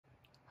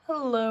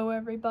Hello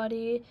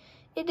everybody,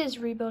 it is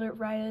Rebuild It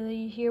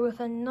Riley here with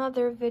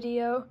another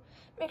video.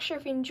 Make sure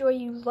if you enjoy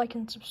you like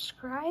and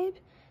subscribe.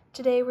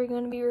 Today we're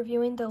going to be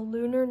reviewing the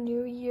Lunar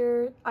New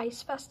Year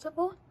Ice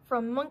Festival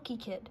from Monkey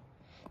Kid.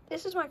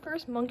 This is my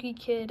first Monkey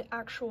Kid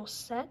actual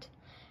set.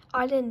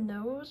 I didn't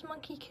know it was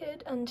Monkey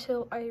Kid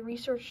until I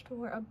researched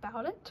more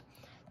about it.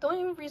 The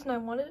only reason I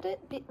wanted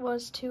it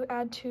was to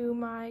add to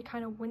my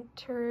kind of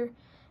winter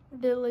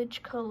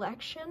village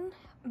collection.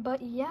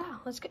 But yeah,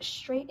 let's get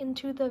straight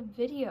into the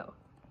video.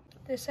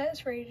 This set is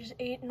for ages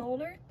 8 and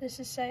older. This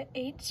is set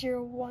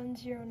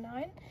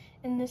 80109,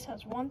 and this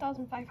has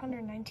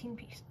 1,519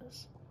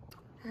 pieces.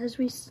 As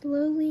we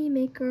slowly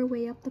make our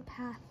way up the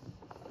path,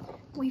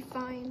 we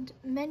find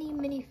many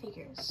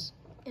minifigures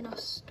in a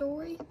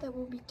story that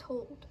will be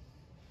told.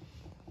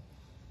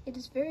 It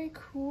is very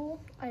cool.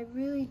 I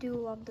really do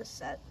love this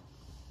set.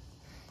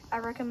 I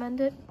recommend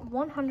it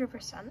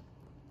 100%.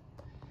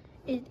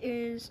 It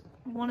is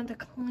one of the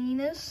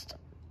cleanest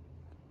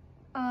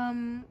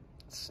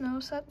snow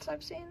sets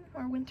I've seen,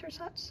 or winter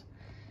sets,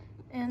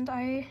 and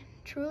I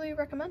truly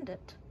recommend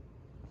it.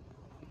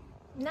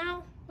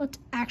 Now, let's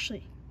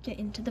actually get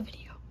into the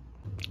video.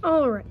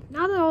 Alright,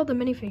 now that all the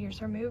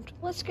minifigures are moved,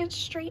 let's get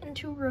straight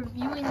into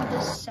reviewing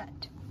this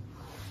set.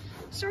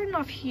 Starting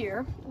off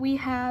here, we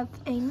have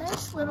a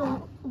nice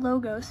little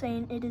logo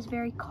saying it is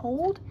very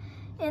cold,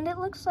 and it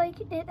looks like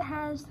it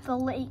has the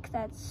lake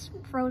that's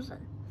frozen.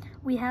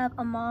 We have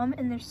a mom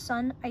and their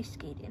son ice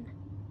skating,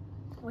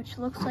 which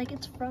looks like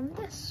it's from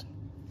this.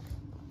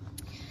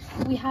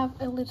 We have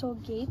a little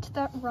gate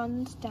that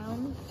runs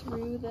down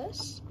through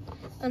this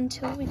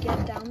until we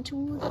get down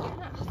to the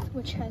path,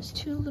 which has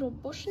two little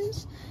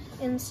bushes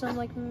and some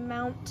like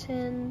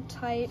mountain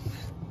type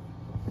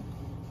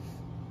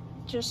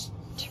just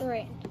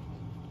terrain.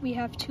 We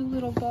have two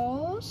little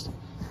balls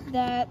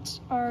that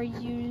are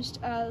used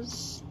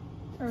as,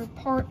 or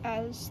part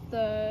as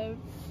the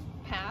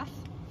path.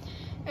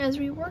 As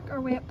we work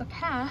our way up the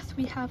path,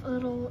 we have a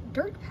little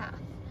dirt path,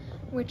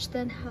 which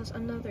then has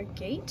another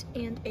gate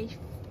and a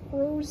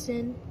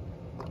frozen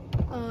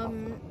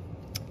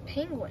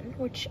penguin,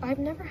 which I've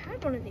never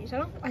had one of these.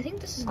 I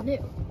think this is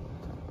new.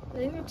 I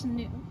think it's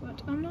new,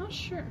 but I'm not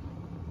sure.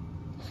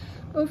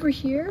 Over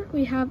here,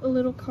 we have a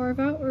little carve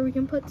out where we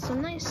can put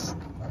some a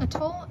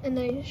tall and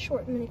a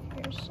short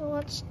minifigures. So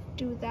let's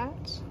do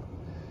that.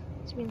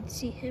 So we can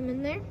see him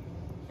in there.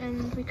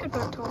 And we could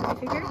put a tall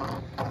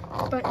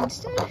minifigure, but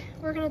instead,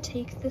 we're gonna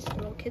take this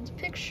little kid's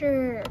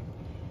picture.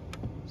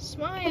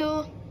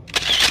 Smile.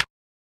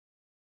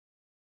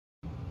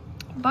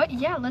 But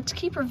yeah, let's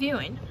keep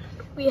reviewing.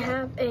 We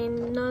have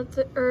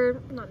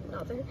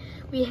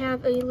we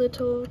have a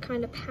little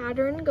kind of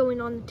pattern going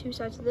on the two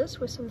sides of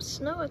this with some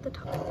snow at the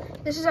top.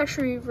 This is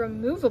actually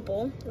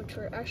removable, which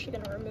we're actually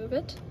gonna remove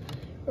it.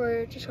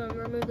 We're just gonna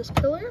remove this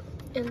pillar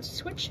and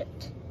switch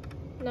it.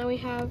 Now we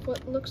have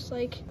what looks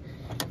like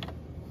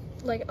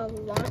a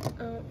lot.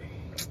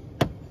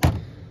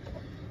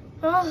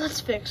 Well,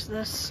 let's fix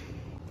this.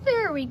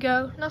 There we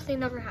go.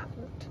 Nothing ever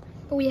happened.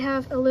 But we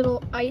have a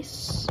little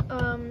ice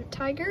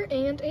tiger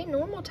and a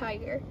normal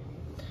tiger.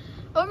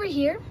 Over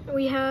here,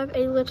 we have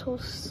a little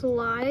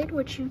slide,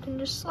 which you can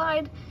just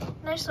slide.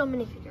 Nice little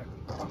minifigure.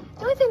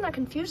 The only thing that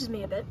confuses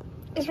me a bit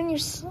is when you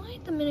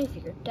slide the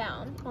minifigure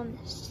down on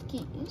the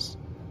skis,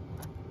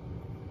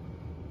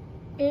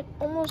 it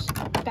almost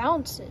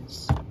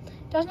bounces.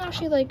 It doesn't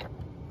actually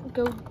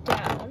go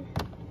down.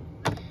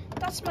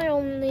 That's my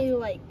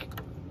only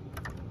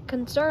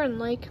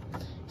concern.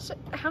 So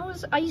how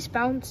is ice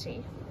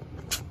bouncy?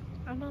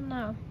 I don't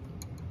know.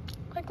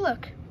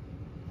 Look.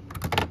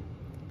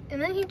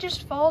 And then he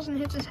just falls and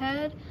hits his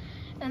head,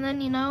 and then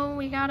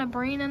we gotta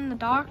bring in the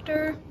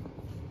doctor.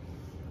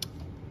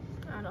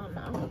 I don't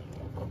know.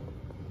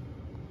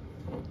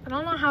 I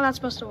don't know how that's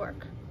supposed to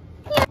work.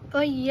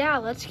 But yeah,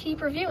 let's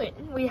keep reviewing.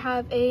 We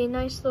have a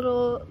nice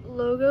little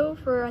logo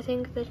for, I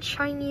think, the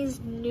Chinese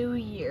New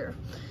Year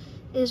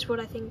is what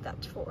I think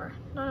that's for.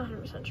 Not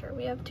 100% sure.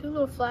 We have two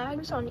little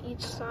flags on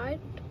each side.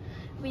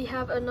 We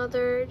have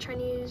another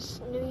Chinese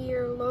New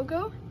Year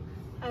logo,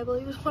 I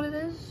believe is what it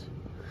is.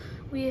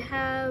 We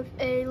have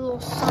a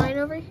little sign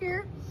over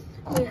here.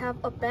 We have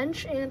a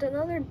bench and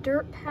another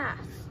dirt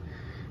path.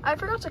 I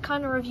forgot to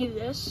kind of review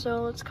this,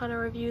 so let's kind of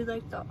review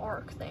the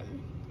arc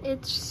thing.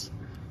 It's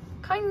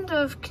kind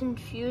of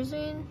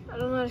confusing. I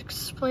don't know how to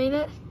explain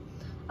it.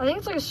 I think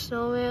it's like a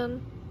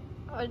snowman.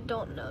 I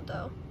don't know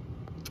though.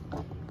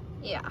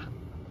 Yeah.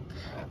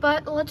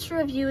 But let's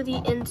review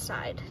the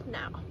inside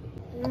now.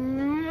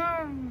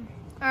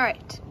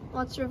 Alright,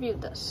 let's review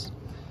this.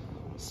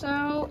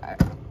 So,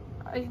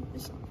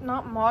 it's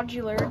not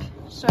modular,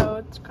 so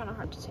it's kind of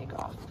hard to take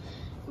off.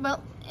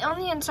 But on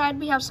the inside,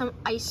 we have some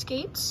ice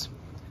skates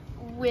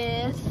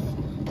with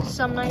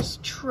some nice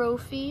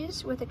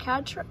trophies with a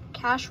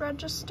cash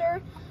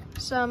register,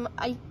 some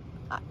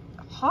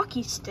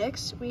hockey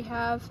sticks. We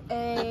have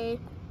I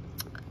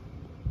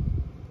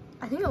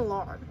think a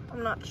lawn,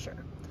 I'm not sure.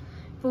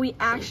 But we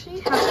actually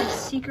have a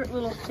secret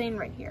little thing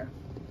right here.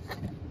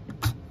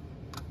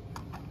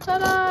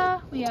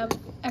 ta-da! We have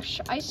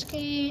extra ice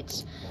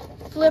skates,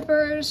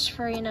 flippers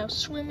for, you know,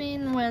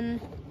 swimming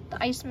when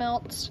the ice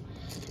melts,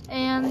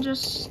 and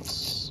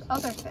just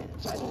other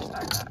things.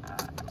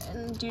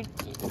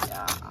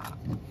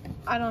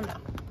 I don't know.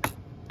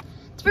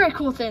 It's a very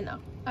cool thing though.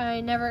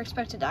 I never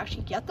expected to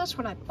actually get this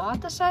when I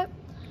bought the set,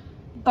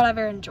 but I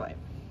very enjoy it.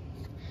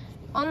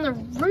 On the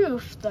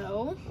roof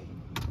though,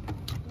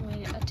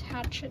 we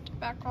attach it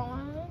back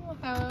on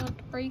without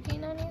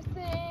breaking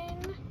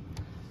anything.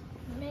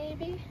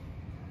 Maybe.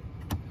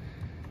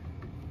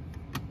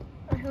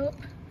 I hope.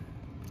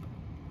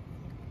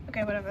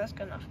 Okay, whatever, that's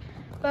good enough.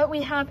 But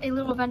we have a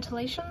little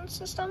ventilation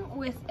system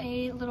with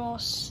a little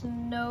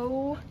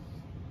snow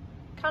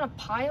kind of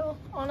pile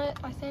on it,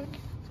 I think.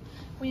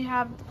 We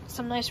have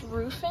some nice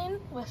roofing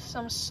with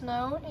some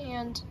snow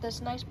and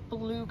this nice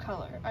blue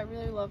color. I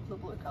really love the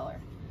blue color.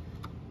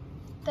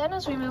 Then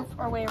as we move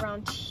our way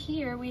around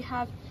here, we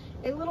have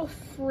a little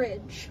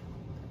fridge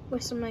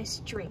with some nice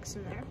drinks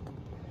in there.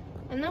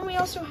 And then we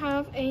also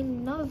have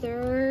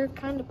another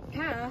kind of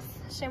path,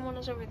 same one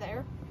as over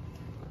there.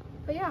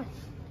 But yeah,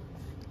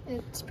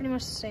 it's pretty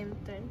much the same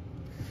thing.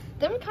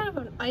 Then we kind of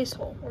have an ice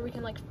hole where we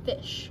can like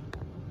fish,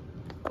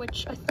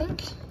 which I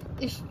think,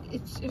 if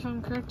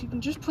I'm correct, you can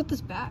just put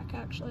this back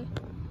actually.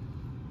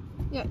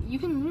 Yeah, you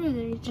can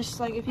literally just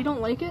like, if you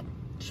don't like it,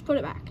 just put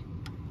it back.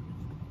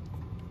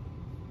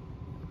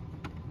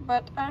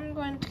 But I'm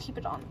going to keep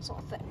it on this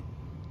whole thing.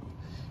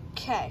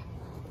 Okay.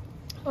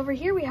 Over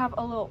here we have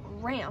a little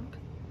ramp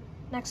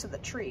next to the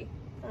tree.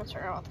 I almost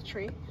forgot about the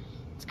tree.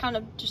 It's kind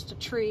of just a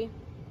tree.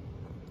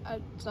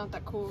 It's not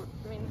that cool.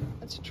 I mean,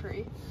 it's a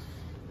tree.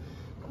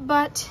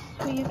 But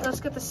let's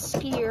get the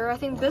skier. I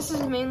think this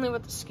is mainly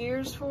what the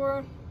skier's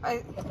for.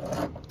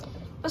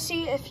 But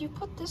see, if you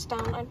put this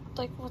down,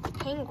 like with the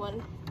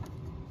penguin,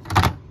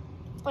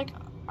 like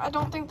I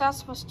don't think that's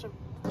supposed to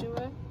do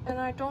it. And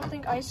I don't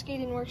think ice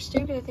skating works too,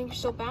 because I think you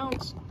still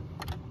bounce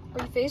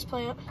or you face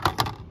plant.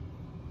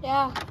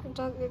 Yeah, it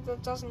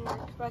doesn't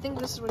work. But I think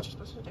this is what you're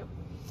supposed to do.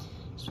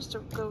 You're supposed to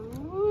go,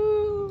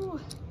 woo!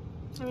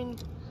 I mean,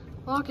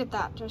 look at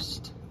that,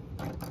 just,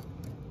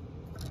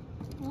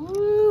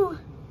 woo!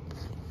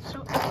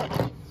 So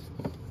epic.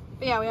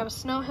 But yeah, we have a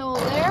snow hill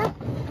there.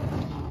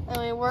 And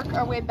we work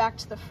our way back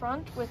to the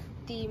front with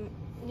the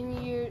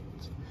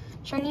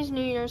Chinese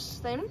New Year's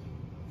thing.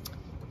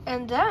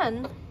 And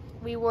then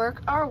we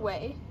work our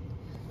way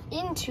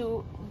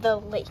into the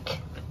lake.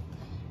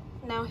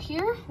 Now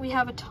here we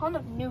have a ton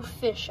of new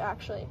fish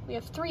actually. We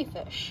have 3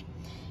 fish.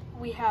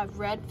 We have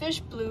red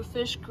fish, blue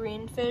fish,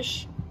 green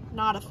fish,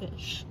 not a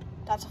fish.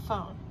 That's a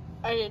phone.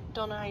 I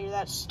don't know how you're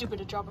that stupid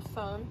to drop a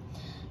phone.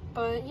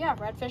 But yeah,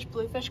 red fish,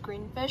 blue fish,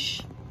 green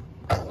fish,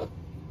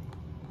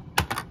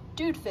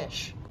 dude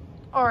fish.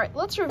 Alright,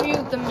 let's review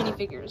the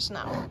minifigures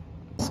now.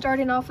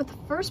 Starting off with the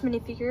first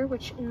minifigure,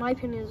 which in my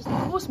opinion is the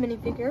coolest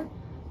minifigure,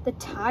 the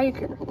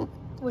tiger,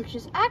 which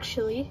is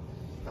actually,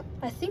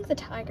 I think, the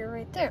tiger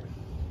right there.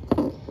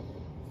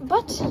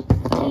 But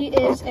he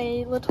is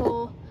a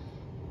little,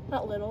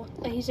 not little,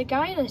 he's a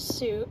guy in a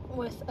suit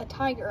with a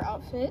tiger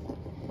outfit,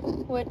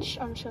 which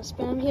I'm just gonna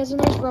spin him. He has a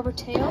nice rubber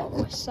tail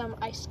with some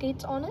ice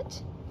skates on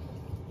it.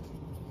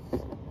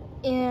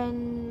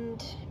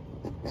 And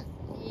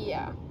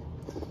yeah,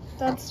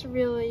 that's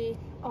really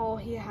all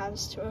he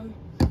has to him.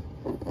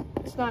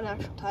 It's not an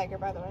actual tiger,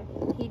 by the way.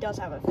 He does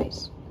have a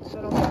face,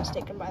 so don't be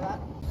mistaken by that.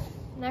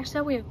 Next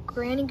up, we have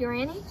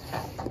Granny.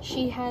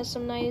 She has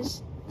some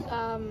nice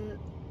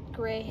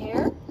gray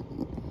hair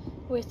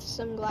with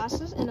some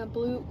glasses and a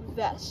blue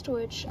vest,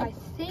 which I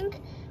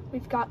think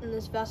we've gotten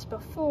this vest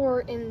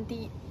before in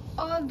the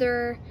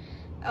other,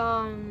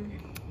 I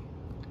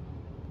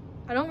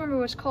don't remember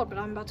what it's called, but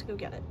I'm about to go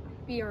get it.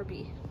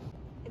 BRB.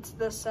 It's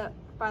this set,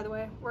 by the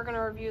way. We're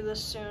gonna review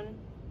this soon,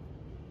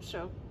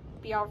 so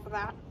be out for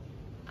that.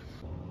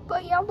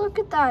 But yeah, look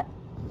at that.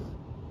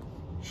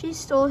 She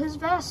stole his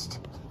vest.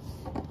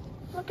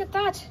 Look at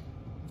that.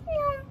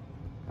 Yeah.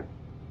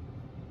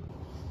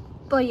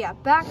 But yeah,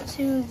 back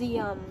to the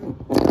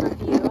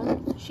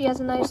review. She has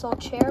a nice little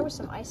chair with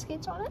some ice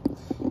skates on it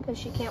because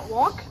she can't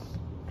walk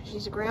because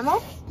she's a grandma.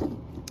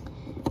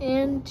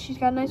 And she's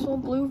got a nice little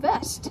blue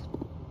vest.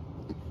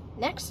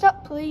 Next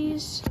up,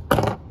 please.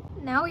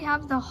 Now we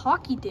have the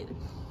hockey dude.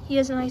 He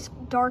has a nice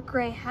dark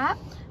gray hat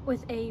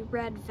with a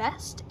red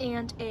vest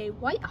and a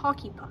white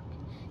hockey puck.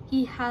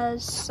 He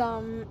has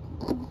some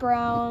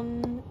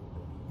brown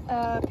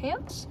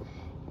pants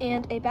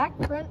and a back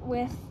print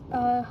with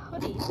a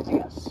hoodie, I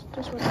guess,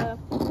 just with a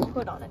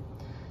hood on it.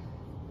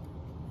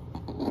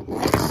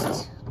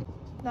 Next,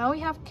 now we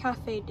have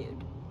Cafe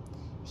Dude.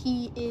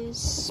 He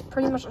is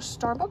pretty much a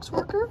Starbucks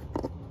worker.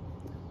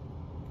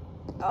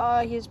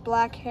 He has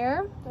black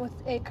hair with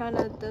a kind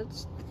of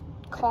this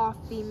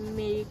coffee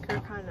maker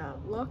kind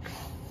of look,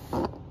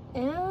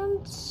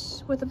 and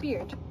with a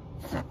beard.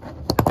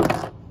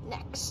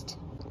 Next,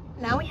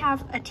 now we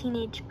have a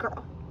teenage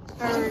girl.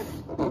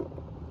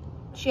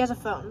 She has a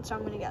phone, so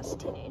I'm gonna guess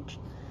teenage.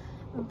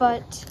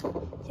 But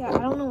yeah, I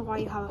don't know why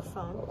you have a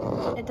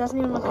phone. It doesn't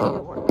even look like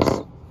it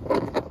works.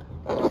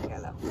 I don't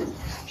care though.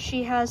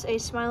 She has a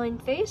smiling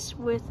face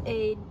with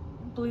a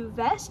blue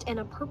vest and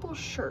a purple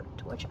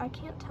shirt, which I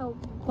can't tell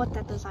what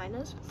that design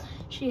is.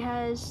 She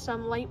has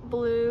some light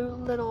blue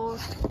little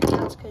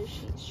pants because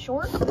she's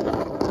short.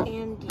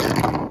 And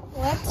yeah,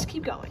 let's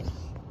keep going.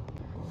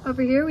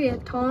 Over here we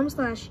have Tom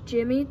 /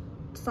 Jimmy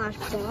 /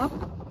 Bob.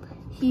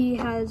 He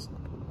has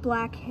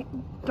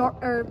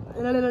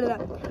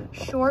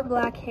short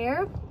black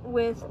hair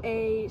with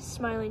a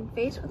smiling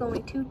face with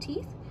only 2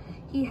 teeth.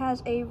 He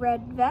has a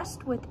red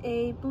vest with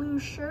a blue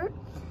shirt.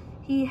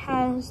 He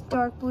has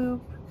dark blue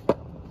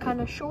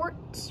kind of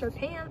shorts or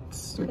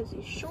pants because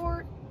he's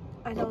short.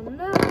 I don't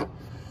know.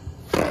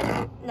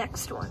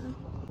 Next one.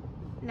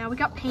 Now we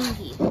got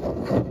Pinky.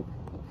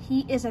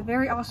 He is a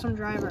very awesome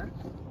driver.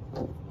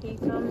 He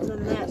comes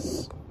in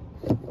this.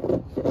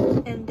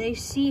 And they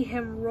see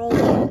him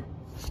rolling.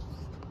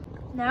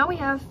 Now we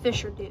have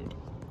Fisher Dude.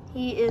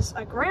 He is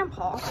a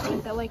grandpa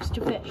that likes to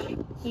fish.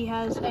 He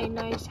has a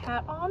nice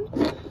hat on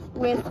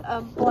with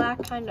a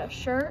black kind of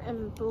shirt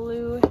and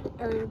blue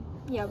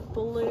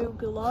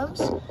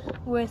gloves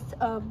with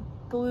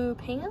blue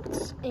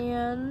pants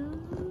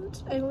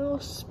and a little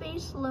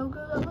space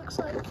logo that looks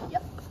like,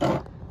 yep.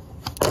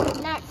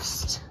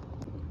 Next,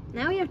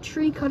 now we have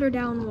Tree Cutter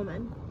Down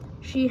Woman.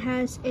 She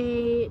has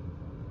a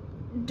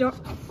black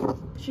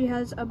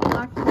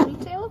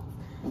ponytail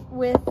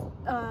with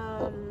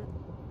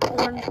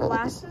orange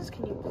glasses.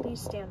 Can you please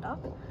stand up?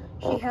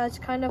 She has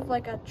kind of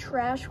like a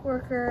trash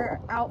worker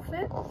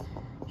outfit.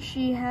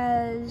 She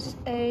has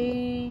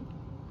a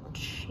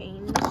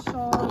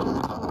chainsaw,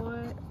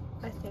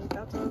 I think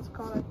that's what it's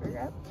called, I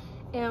forget,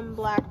 and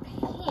black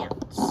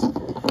pants.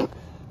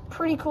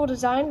 Pretty cool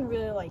design,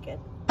 really like it.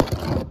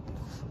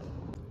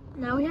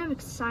 Now we have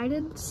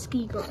Excited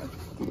Ski Girl.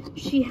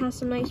 She has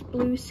some nice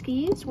blue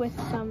skis with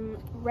some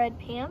red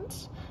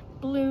pants,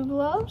 blue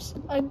gloves,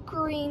 a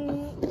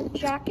green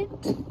jacket,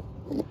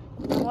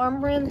 arm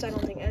prints. I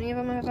don't think any of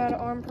them have had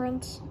arm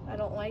prints. I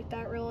don't like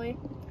that really.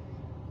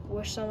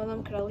 Wish some of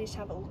them could at least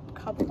have a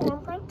couple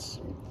arm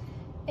prints.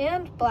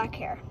 And black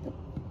hair.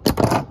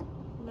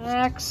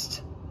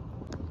 Next.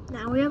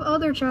 Now we have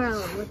Other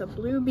Child with a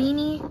blue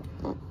beanie.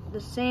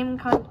 The same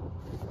kind.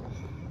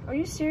 Are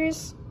you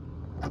serious?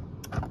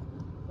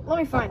 Let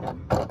me find him.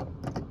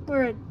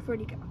 Where'd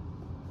he go?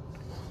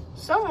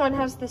 Someone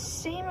has the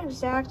same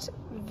exact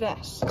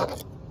vest.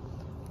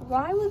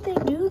 Why would they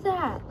do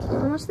that?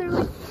 Unless they're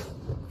like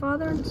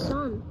father and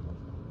son.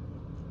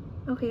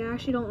 Okay, I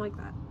actually don't like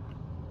that.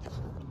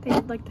 They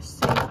had like the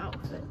same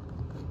outfit.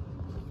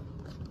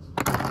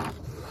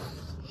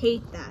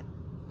 Hate that.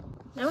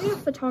 Now we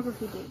have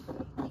Photography Dude.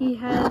 He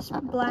has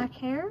black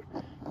hair,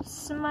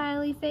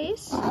 smiley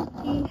face.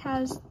 He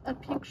has a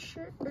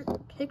picture.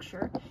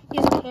 He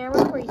has a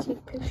camera where you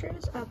take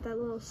pictures at that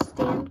little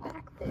stand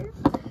back there.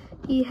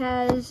 He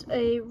has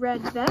a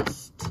red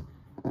vest.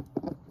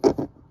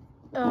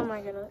 Oh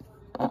my goodness.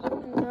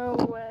 No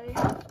way.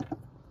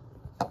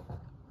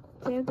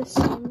 They have the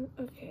same.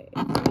 Okay,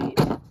 wait.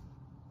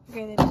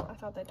 Okay, they don't. I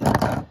thought they did.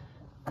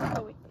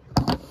 Oh wait.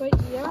 But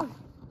yeah,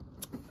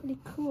 pretty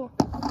cool.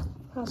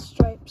 Has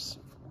stripes.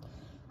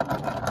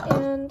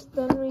 And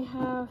then we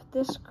have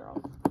this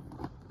girl.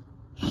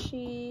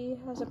 She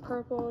has a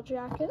purple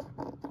jacket,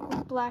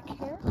 black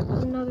hair,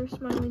 another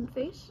smiling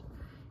face,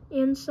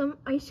 and some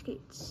ice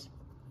skates.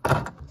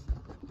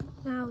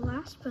 Now,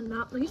 last but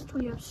not least,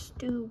 we have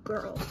Stew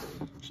Girl.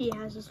 She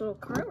has this little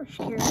cart where she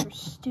carries her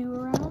stew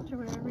around, or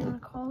whatever you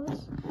want to call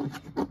this.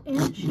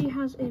 And she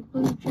has a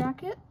blue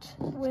jacket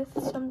with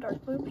some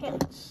dark blue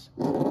pants.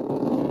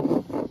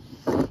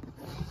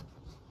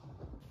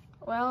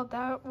 Well,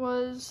 that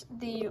was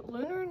the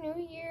Lunar New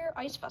Year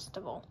Ice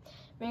Festival.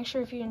 Make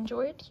sure if you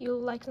enjoyed, you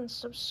like and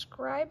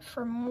subscribe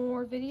for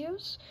more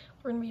videos.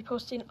 We're going to be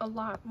posting a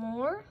lot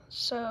more.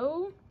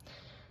 So,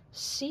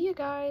 see you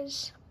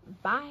guys.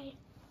 Bye.